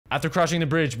After crossing the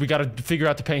bridge, we gotta figure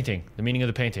out the painting. The meaning of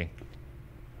the painting.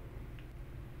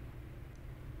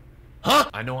 Huh?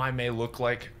 I know I may look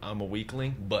like I'm a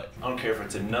weakling, but I don't care if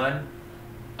it's a nun.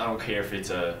 I don't care if it's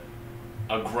a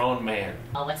grown man.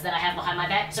 Oh, what's that I have behind my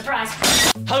back? Surprise!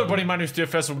 Hello everybody, my name is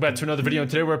DFS. Welcome back to another video,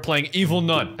 and today we're playing Evil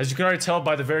Nun. As you can already tell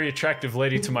by the very attractive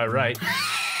lady to my right,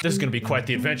 this is gonna be quite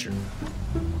the adventure.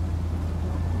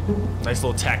 Nice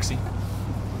little taxi.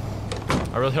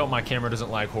 I really hope my camera doesn't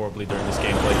lag horribly during this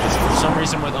gameplay, because for some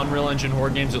reason with Unreal Engine horror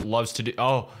games, it loves to do-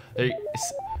 Oh, is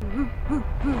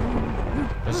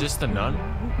this the nun?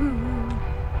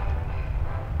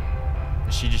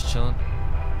 Is she just chilling?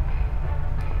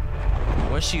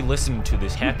 What's she listening to?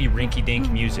 This happy rinky-dink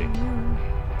music?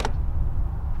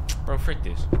 Bro, frick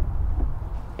this.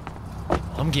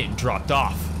 I'm getting dropped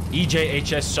off.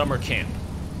 EJHS summer camp.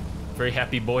 Very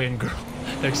happy boy and girl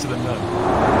next to the nun.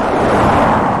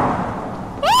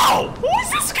 Oh! Who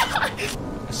is this guy?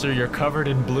 Sir, you're covered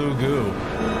in blue goo.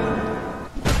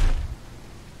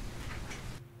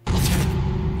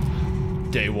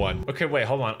 Day one. Okay, wait,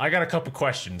 hold on. I got a couple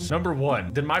questions. Number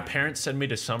one, did my parents send me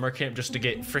to summer camp just to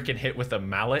get freaking hit with a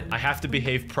mallet? I have to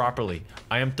behave properly.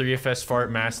 I am 3FS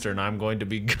fart master and I'm going to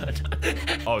be good.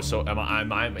 Oh, so am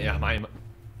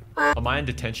I in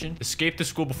detention? Escape the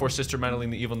school before Sister Madeline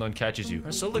the Evil Nun catches you.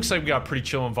 So it looks like we got a pretty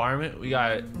chill environment. We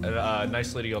got a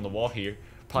nice lady on the wall here.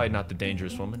 Probably not the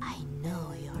dangerous woman. I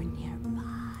know you're nearby.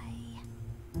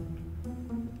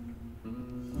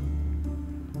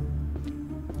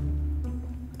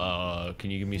 Can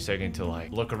you give me a second to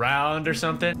like look around or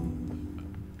something?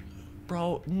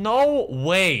 Bro, no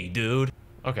way, dude.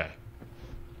 Okay.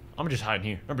 I'm just hiding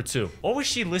here. Number two, what was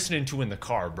she listening to in the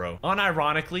car, bro?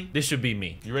 Unironically, this should be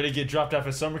me. You ready to get dropped off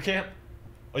at summer camp?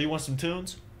 Oh, you want some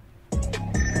tunes? You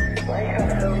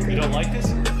don't like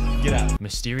this? Get out.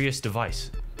 Mysterious device.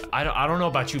 I don't know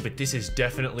about you, but this is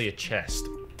definitely a chest.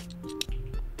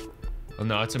 Oh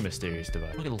no, it's a mysterious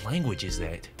device. What kind of language is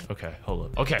that? Okay, hold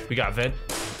up. Okay, we got vent.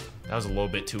 That was a little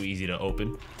bit too easy to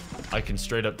open. I can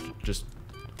straight up just...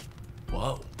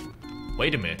 Whoa.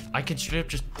 Wait a minute. I can straight up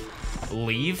just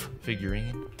leave?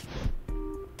 Figurine.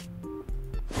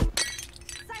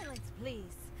 Silence, please.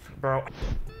 Bro,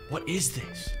 what is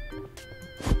this?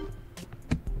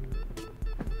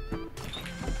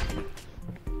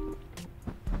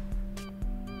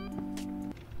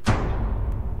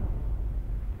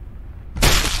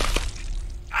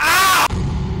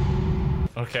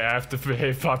 Okay, I have to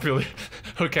behave properly.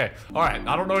 Okay, all right.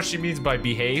 I don't know what she means by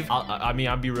behave. I mean,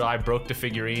 I'll be real. I broke the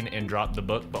figurine and dropped the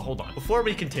book, but hold on. Before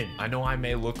we continue, I know I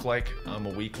may look like I'm a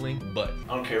weakling, but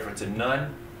I don't care if it's a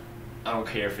nun. I don't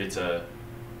care if it's a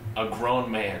grown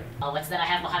man. Oh, what's that I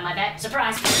have behind my back?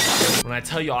 Surprise! When I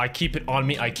tell you I keep it on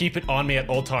me, I keep it on me at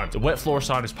all times. The wet floor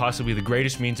sign is possibly the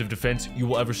greatest means of defense you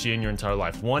will ever see in your entire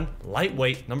life. One,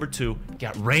 lightweight. Number two,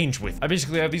 got range with. I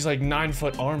basically have these like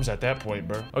 9-foot arms at that point,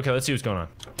 bro. Okay, let's see what's going on.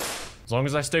 As long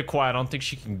as I stay quiet, I don't think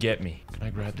she can get me. Can I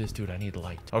grab this, dude? I need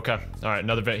light. Okay, all right,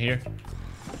 another vent here.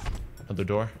 Another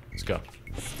door, let's go.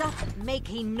 Stop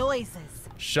making noises.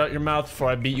 Shut your mouth before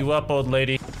I beat you up, old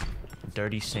lady.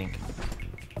 Dirty sink.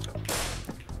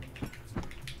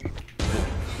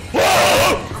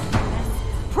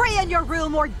 Pray in your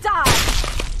room or die!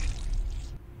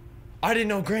 I didn't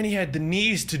know Granny had the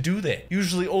knees to do that.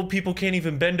 Usually old people can't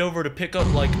even bend over to pick up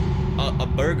like a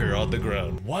burger on the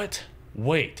ground. What?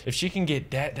 Wait, if she can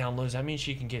get that down low, does that mean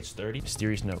she can get sturdy?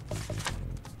 Mysterious note.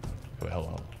 Wait,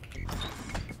 hello.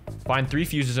 Find 3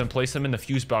 fuses and place them in the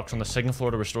fuse box on the 2nd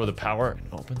floor to restore the power. And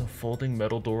open the folding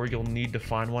metal door. You'll need to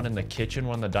find one in the kitchen,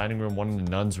 one in the dining room, one in the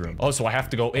nun's room. Oh, so I have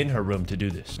to go in her room to do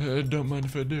this. Don't mind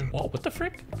if I do. Whoa, what the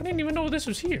frick? I didn't even know this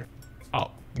was here.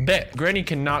 Oh, bet. Granny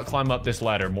cannot climb up this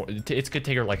ladder more. It's gonna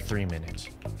take her like 3 minutes.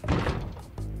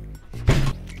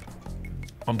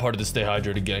 I'm part of the Stay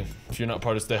Hydrated gang. If you're not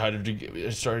part of Stay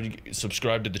Hydrated,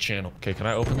 subscribe to the channel. Okay, can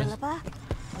I open this? Philippa?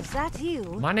 Is that you?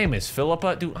 My name is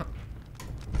Philippa. Dude,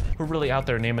 we're really out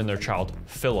there naming their child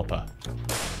Philippa.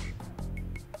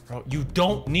 Bro, you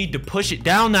don't need to push it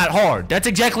down that hard. That's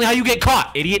exactly how you get caught,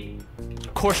 idiot.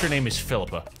 Of course your name is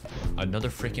Philippa. Another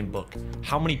freaking book.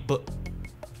 How many books?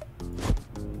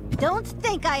 Don't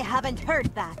think I haven't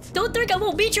heard that. Don't think I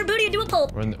won't beat your booty into a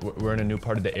pulp! We're in a new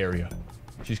part of the area.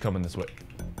 She's coming this way.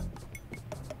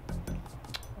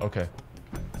 Okay.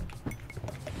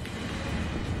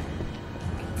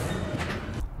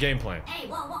 Game plan. Hey,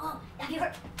 whoa, whoa, whoa. Have you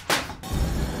heard?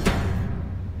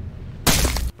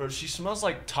 Bro, she smells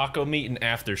like taco meat and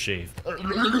aftershave.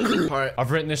 Alright, I've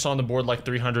written this on the board like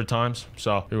 300 times,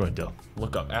 so here we go.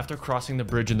 Look up. After crossing the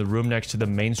bridge in the room next to the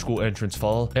main school entrance,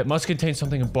 follow. It must contain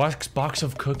something, a box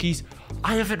of cookies.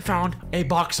 I haven't found a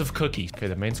box of cookies. Okay,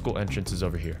 the main school entrance is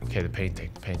over here. Okay, the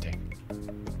painting.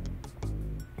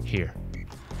 Here.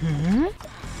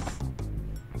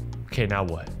 Okay, now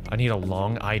what? I need a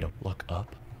long item. Look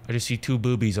up. I just see 3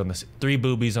 boobies on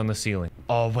the ceiling.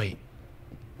 Oh, wait.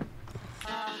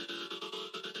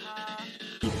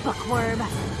 Bookworm.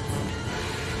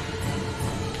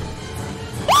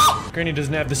 Granny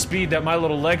doesn't have the speed that my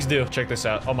little legs do. Check this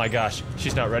out. Oh my gosh.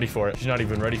 She's not ready for it. She's not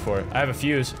even ready for it. I have a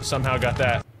fuse. Somehow got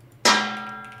that.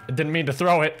 I didn't mean to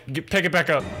throw it. Pick it back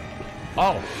up.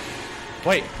 Oh.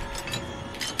 Wait.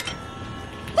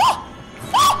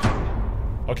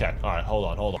 Okay. All right.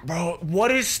 Hold on. Bro, what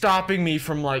is stopping me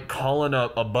from like calling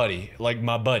up a buddy, like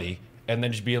my buddy, and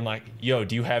then just being like, yo,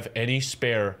 do you have any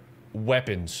spare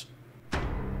weapons?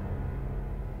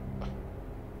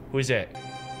 Who is that?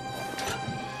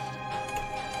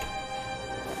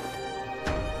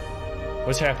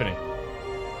 What's happening?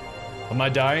 Am I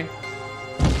dying?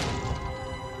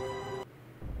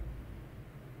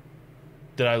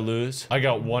 Did I lose? I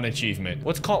got 1 achievement.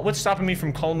 What's stopping me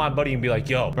from calling my buddy and be like,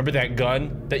 yo, remember that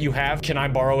gun that you have? Can I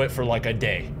borrow it for like a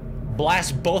day?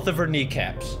 Blast both of her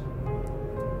kneecaps.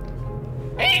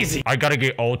 Easy. I gotta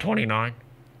get 29.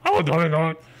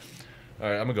 29. All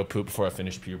right, I'm gonna go poop before I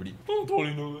finish puberty.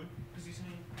 29.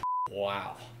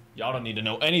 Wow. Y'all don't need to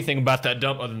know anything about that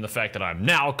dump other than the fact that I'm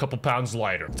now a couple pounds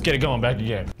lighter. Let's get it going back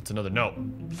again. It's another note.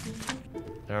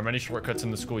 There are many shortcuts in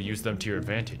the school. Use them to your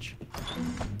advantage.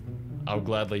 I'll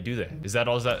gladly do that. Is that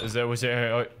all?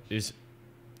 Is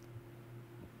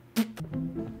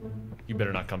you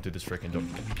better not come through this freaking door.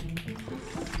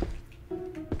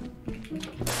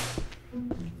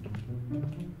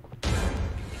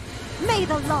 May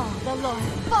the law, the Lord,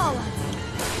 follow.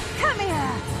 Come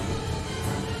here.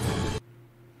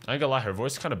 I ain't gonna lie, her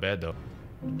voice is kind of bad though.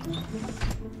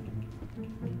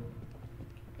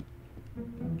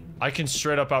 I can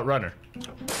straight up outrun her.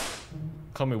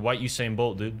 Call me White Usain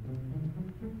Bolt, dude.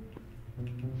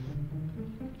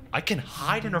 I can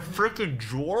hide in a freaking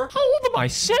drawer? How old am I?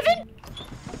 7?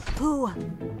 Who?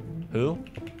 Who?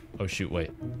 Oh shoot, wait.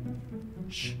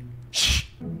 Shh. Shh.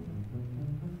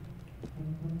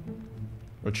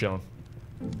 We're chilling.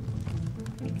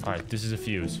 Alright, this is a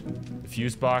fuse. The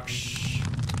fuse box. Shh.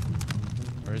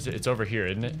 Where is it? It's over here,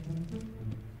 isn't it?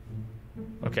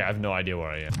 Okay, I have no idea where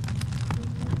I am.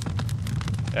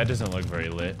 That doesn't look very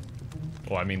lit.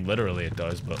 Well, I mean, literally it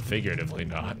does, but figuratively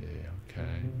not.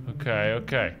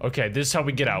 Okay, this is how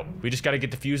we get out. We just gotta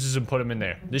get the fuses and put them in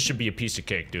there. This should be a piece of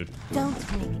cake, dude.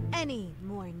 Don't make any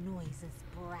more noises,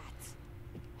 brat.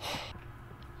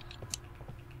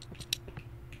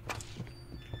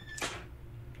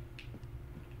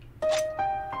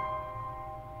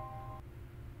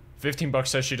 15 bucks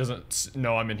says she doesn't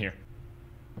know I'm in here.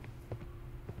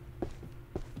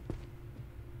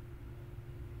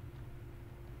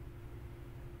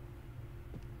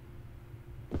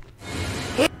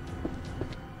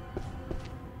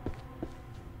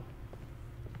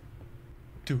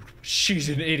 Dude, she's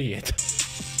an idiot.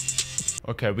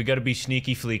 Okay, we gotta be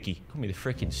sneaky fleeky. Call me the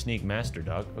freaking sneak master,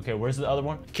 dog. Okay, where's the other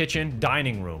one? Kitchen,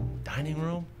 dining room. Dining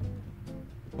room?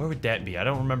 Where would that be? I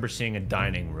don't remember seeing a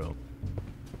dining room.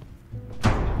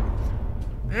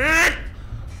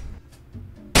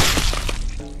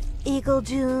 Eagle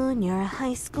Junior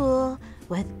High School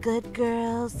with good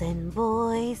girls and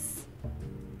boys.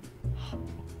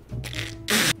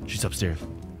 She's upstairs.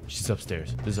 She's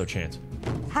upstairs. This is our chance.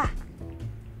 Ha!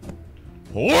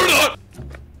 Hold up!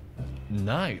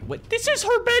 Night. Wait, this is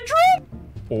her bedroom?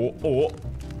 Oh.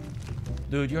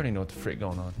 Dude, you already know what the frick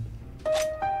going on.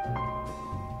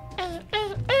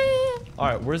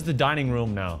 Alright, where's the dining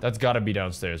room now? That's gotta be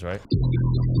downstairs, right?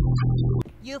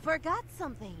 You forgot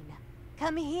something.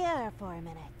 Come here for a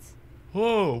minute.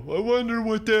 Oh, I wonder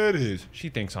what that is. She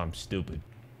thinks I'm stupid.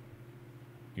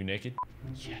 You naked?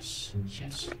 Yes.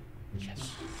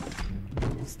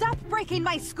 Stop breaking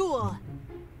my school!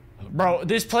 Bro,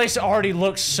 this place already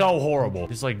looks so horrible.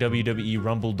 It's like WWE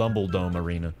Rumble Dumble Dome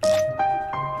Arena.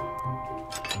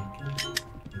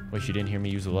 Wait, she didn't hear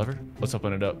me use the lever? Let's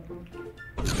open it up.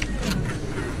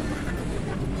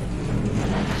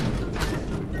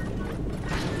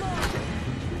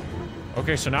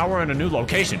 Okay, so now we're in a new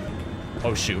location.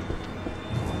 Oh, shoot.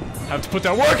 Have to put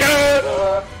that work in!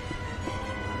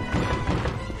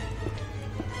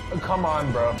 Come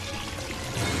on, bro.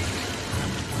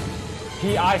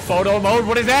 PI photo mode?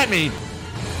 What does that mean?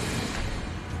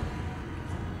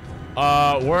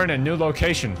 We're in a new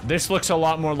location. This looks a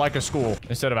lot more like a school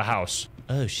instead of a house.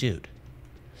 Oh, shoot.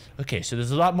 Okay, so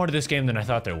there's a lot more to this game than I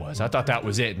thought there was. I thought that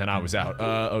was it, and then I was out.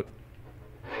 Oh.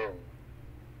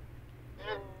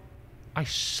 I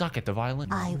suck at the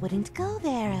violin. I wouldn't go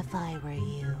there if I were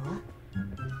you.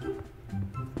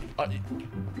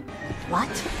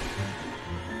 What?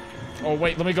 Oh,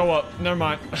 wait, let me go up. Never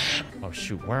mind. Oh,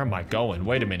 shoot, where am I going?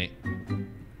 Wait a minute.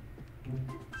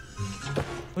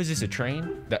 What is this, a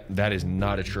train? That is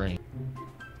not a train.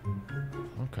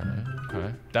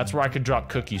 Okay. That's where I could drop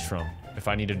cookies from, if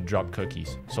I needed to drop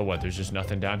cookies. So what, there's just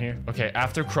nothing down here? Okay,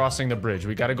 after crossing the bridge,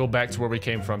 we gotta go back to where we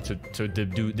came from to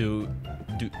do.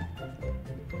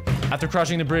 After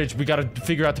crossing the bridge, we gotta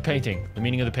figure out the painting, the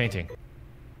meaning of the painting.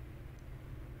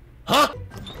 Huh?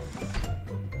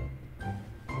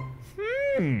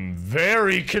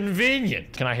 Very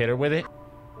convenient. Can I hit her with it?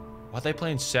 Why are they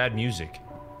playing sad music?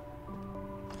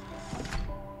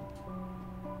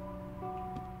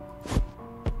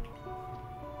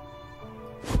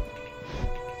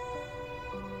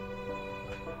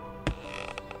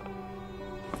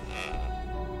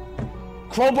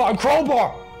 Crowbar!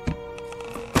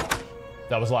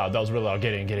 That was loud. That was really loud.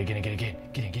 Get in.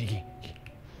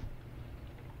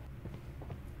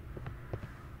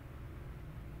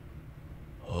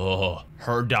 Oh,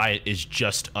 her diet is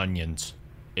just onions.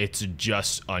 It's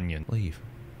just onion. Leave.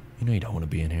 You know you don't want to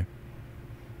be in here.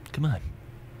 Come on.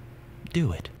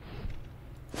 Do it.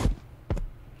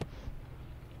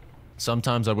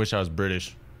 Sometimes I wish I was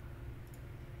British.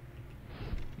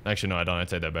 Actually, no, I don't. I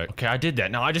take that back. Okay, I did that.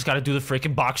 Now I just gotta do the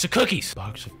freaking box of cookies.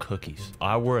 Box of cookies.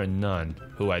 I were a nun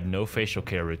who had no facial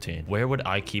care routine. Where would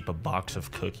I keep a box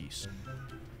of cookies?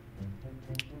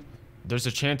 There's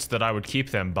a chance that I would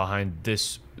keep them behind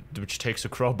this, which takes a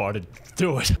crowbar to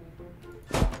do it.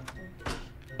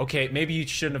 Okay, maybe you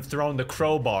shouldn't have thrown the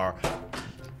crowbar.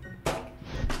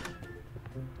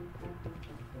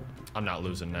 I'm not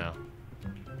losing now.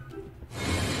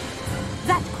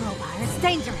 That crowbar is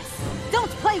dangerous. Don't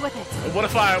play with it. What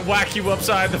if I whack you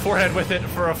upside the forehead with it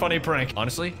for a funny prank?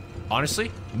 Honestly,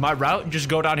 my route, just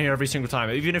go down here every single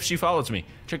time, even if she follows me.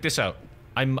 Check this out.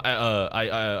 Name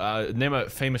a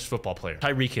famous football player.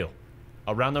 Tyreek Hill.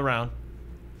 Around the round.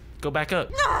 Go back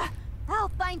up. I'll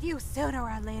find you sooner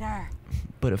or later.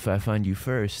 But if I find you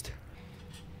first.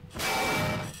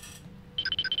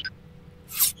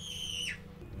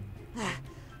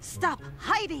 Stop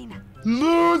hiding.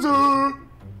 Loser!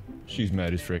 She's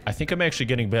mad as frick. I think I'm actually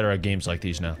getting better at games like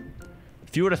these now.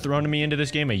 If you would have thrown me into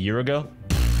this game a year ago,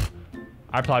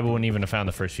 I probably wouldn't even have found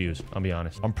the first fuse. I'll be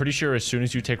honest. I'm pretty sure as soon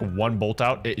as you take one bolt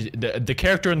out, the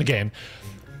character in the game,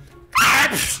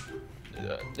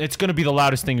 it's gonna be the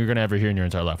loudest thing you're gonna ever hear in your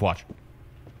entire life. Watch.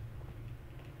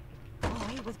 Boy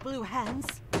with blue hands.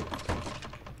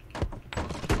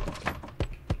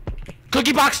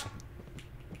 Cookie box!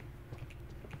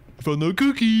 Found no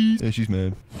cookies. Yeah, she's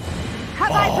mad.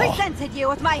 Have I presented you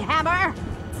with my hammer?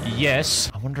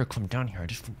 Yes. I wonder if I'm down here. I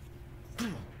just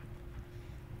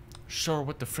show her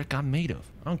what the frick I'm made of.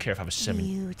 I don't care if I have a semi.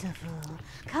 Beautiful.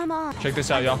 Come on. Check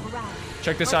this out, y'all.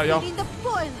 Check this out, y'all. The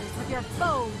boilers with your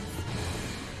bones.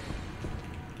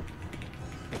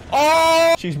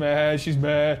 Oh! She's mad. She's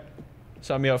mad.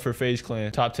 Sign me up for FaZe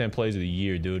Clan. Top 10 plays of the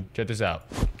year, dude. Check this out.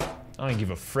 I don't give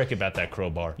a frick about that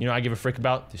crowbar. You know what I give a frick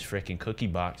about? This freaking cookie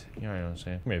box. You know what I'm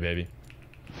saying? Come here, baby.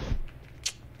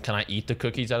 Can I eat the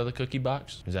cookies out of the cookie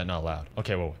box? Is that not allowed?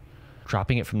 Okay, well,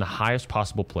 dropping it from the highest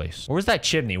possible place. Where's that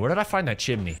chimney? Where did I find that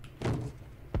chimney?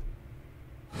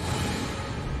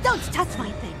 Don't touch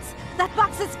my things. That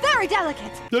box is very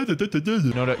delicate.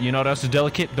 You know what else is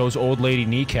delicate? Those old lady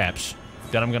kneecaps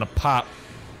that I'm gonna pop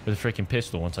with a freaking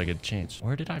pistol once I get the chance.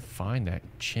 Where did I find that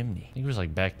chimney? I think it was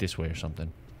like back this way or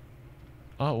something.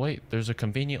 Oh, wait, there's a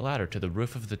convenient ladder to the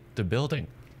roof of the building.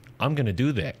 I'm gonna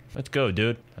do that. Let's go,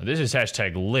 dude. Now, this is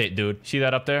hashtag lit, dude. See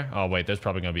that up there? Oh, wait, there's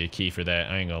probably gonna be a key for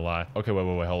that. I ain't gonna lie. Okay, wait,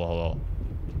 hold on.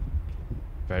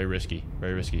 Very risky,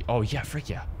 very risky. Oh, yeah, frick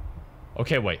yeah.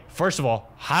 Okay, wait. First of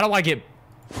all, how do I get...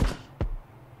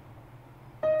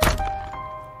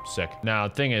 Sick. Now,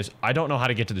 the thing is, I don't know how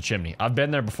to get to the chimney. I've been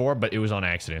there before, but it was on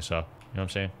accident, so... You know what I'm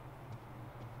saying?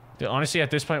 Dude, honestly, at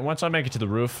this point, once I make it to the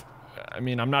roof... I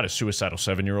mean, I'm not a suicidal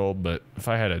 7-year-old, but if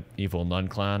I had an evil nun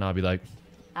clown, I'd be like...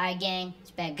 Alright, gang.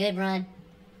 It's been a good run.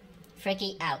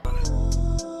 Fricky out.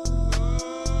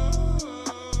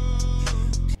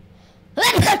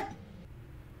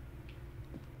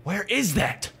 Where is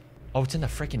that? Oh, it's in the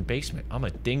freaking basement. I'm a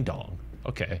ding-dong.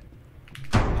 Okay.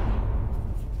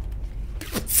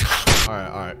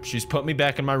 Alright. She's put me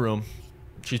back in my room.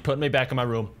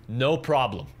 No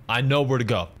problem. I know where to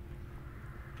go.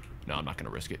 No, I'm not gonna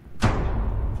risk it.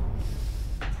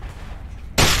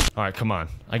 All right, come on.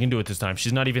 I can do it this time.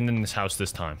 She's not even in this house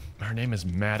this time. Her name is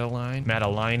Madeline?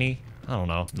 Madeline? I don't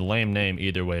know. Lame name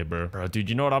either way, bro. Bro, dude,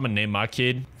 you know what I'm gonna name my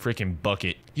kid? Freaking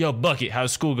Bucket. Yo, Bucket,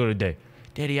 how's school go today?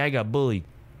 Daddy, I got bullied.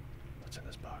 What's in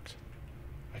this box?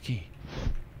 A key.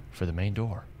 For the main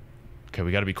door. Okay,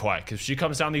 we gotta be quiet, because if she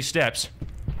comes down these steps...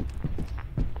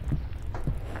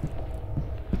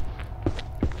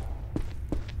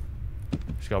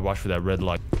 Just gotta watch for that red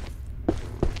light.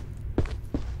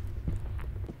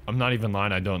 I'm not even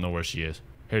lying, I don't know where she is.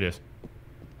 Here it is.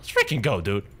 Let's freaking go,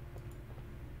 dude.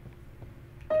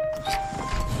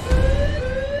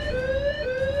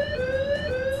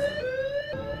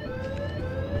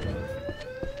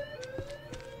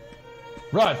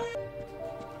 Run!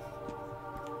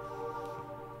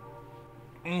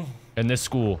 In this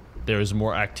school, there is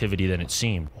more activity than it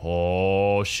seemed.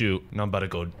 Oh, shoot. Now I'm about to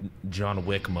go John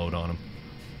Wick mode on him.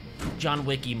 John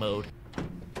Wicky mode.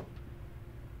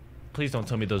 Please don't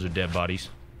tell me those are dead bodies.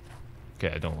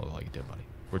 Okay, I don't look like a dead body.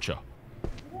 We're chill.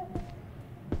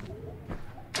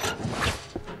 Okay,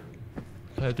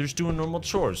 they're just doing normal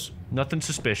chores. Nothing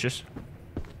suspicious.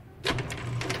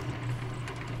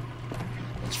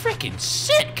 It's freaking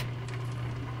sick!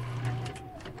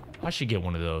 I should get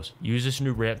one of those. Use this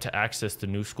new ramp to access the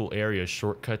new school area,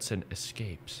 shortcuts and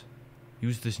escapes.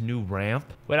 Use this new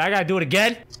ramp? Wait, I gotta do it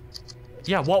again?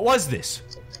 Yeah, what was this?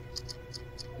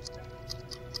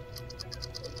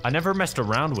 I never messed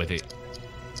around with it.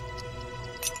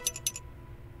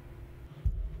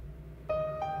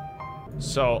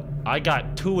 So, I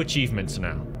got 2 achievements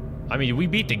now. I mean, we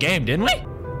beat the game, didn't we?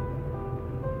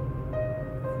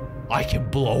 I can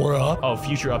blow her up. Oh,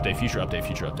 future update, future update,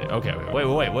 future update. Okay,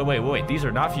 wait. These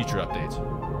are not future updates.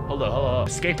 Hold on.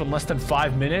 Escape in less than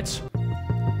 5 minutes?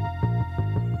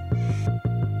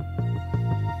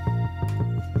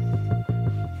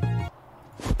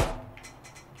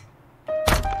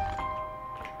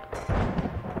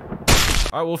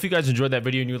 Alright, well, if you guys enjoyed that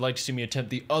video and you would like to see me attempt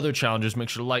the other challenges, make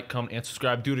sure to like, comment, and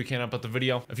subscribe. Do what you can about the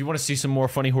video. If you want to see some more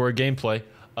funny horror gameplay,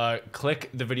 click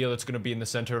the video that's going to be in the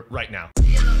center right now.